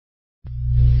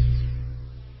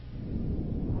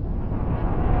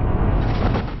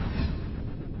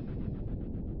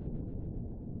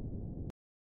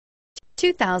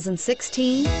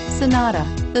2016 Sonata.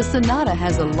 The Sonata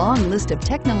has a long list of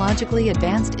technologically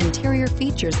advanced interior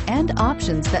features and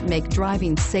options that make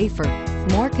driving safer,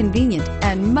 more convenient,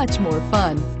 and much more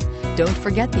fun. Don't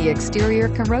forget the exterior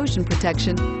corrosion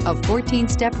protection, a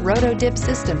 14-step roto-dip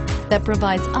system that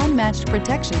provides unmatched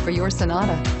protection for your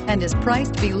Sonata and is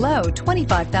priced below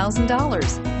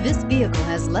 $25,000. This vehicle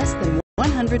has less than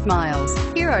 100 miles.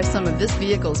 Here are some of this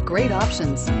vehicle's great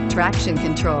options: traction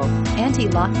control,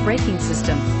 anti-lock braking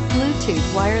system,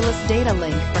 Bluetooth wireless data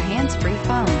link for hands-free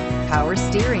phone, power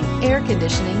steering, air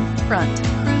conditioning, front,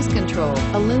 cruise control,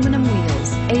 aluminum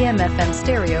wheels, AM/FM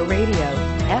stereo radio,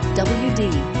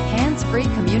 FWD, hands-free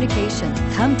communication.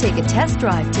 Come take a test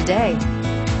drive today.